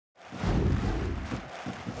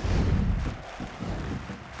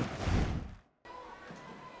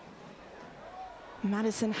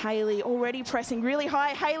Madison Haley already pressing really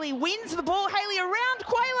high. Haley wins the ball. Haley around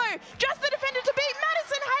Quaylo. Just the defender to beat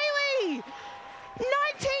Madison Haley.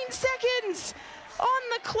 19 seconds on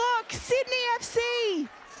the clock. Sydney FC.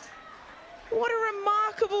 What a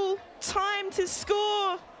remarkable time to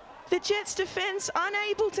score. The Jets defence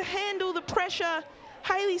unable to handle the pressure.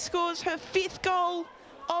 Haley scores her 5th goal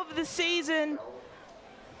of the season.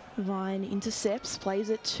 Vine intercepts, plays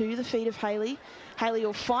it to the feet of Haley. Haley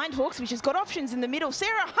will find Hawkesby. She's got options in the middle.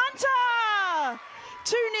 Sarah Hunter!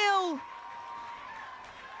 2-0.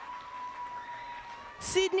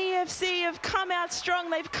 Sydney FC have come out strong.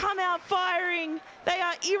 They've come out firing. They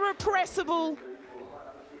are irrepressible.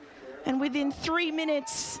 And within 3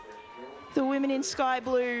 minutes, the women in sky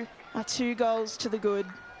blue are 2 goals to the good.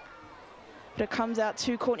 But it comes out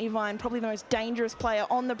to Courtney Vine, probably the most dangerous player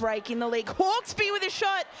on the break in the league. Hawkesby with a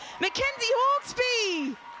shot. Mackenzie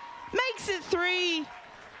Hawkesby makes it 3.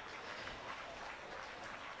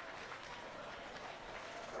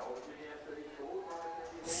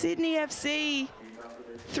 Sydney FC,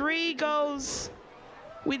 3 goals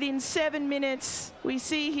within 7 minutes. We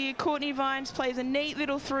see here Courtney Vines plays a neat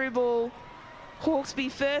little through ball.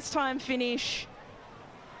 Hawkesby first time finish.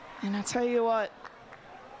 And I tell you what,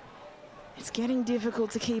 it's getting difficult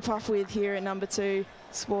to keep up with here at number 2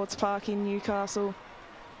 Sports Park in Newcastle.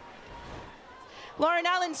 Lauren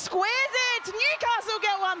Allen squares it. Newcastle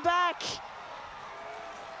get one back.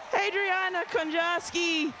 Adriana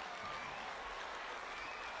Konjarski.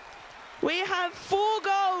 We have 4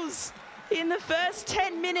 goals in the first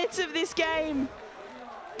 10 minutes of this game.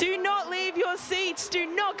 Do not leave your seats. Do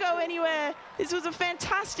not go anywhere. This was a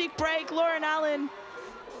fantastic break, Lauren Allen.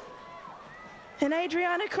 And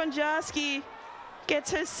Adriana Konjarski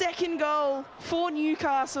gets her 2nd goal for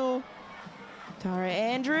Newcastle. Tara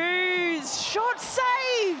Andrews, shot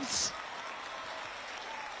saved!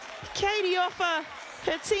 Katie Offer,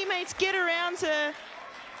 her teammates get around her.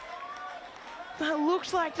 It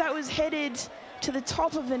looked like that was headed to the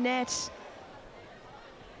top of the net.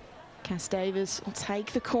 Cass Davis will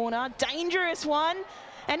take the corner, dangerous one.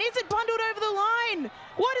 And is it bundled over the line?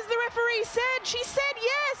 What has the referee said? She said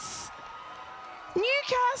yes!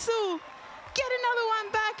 Newcastle get another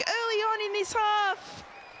one back early on in this half.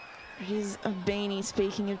 Here's Abini,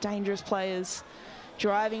 speaking of dangerous players,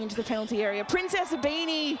 driving into the penalty area. Princess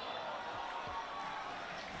Abini,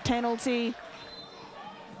 penalty.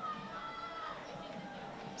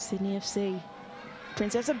 Sydney FC.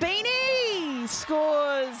 Princess Abini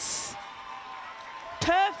scores.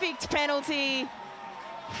 Perfect penalty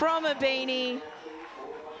from Abini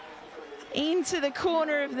into the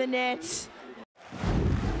corner of the net.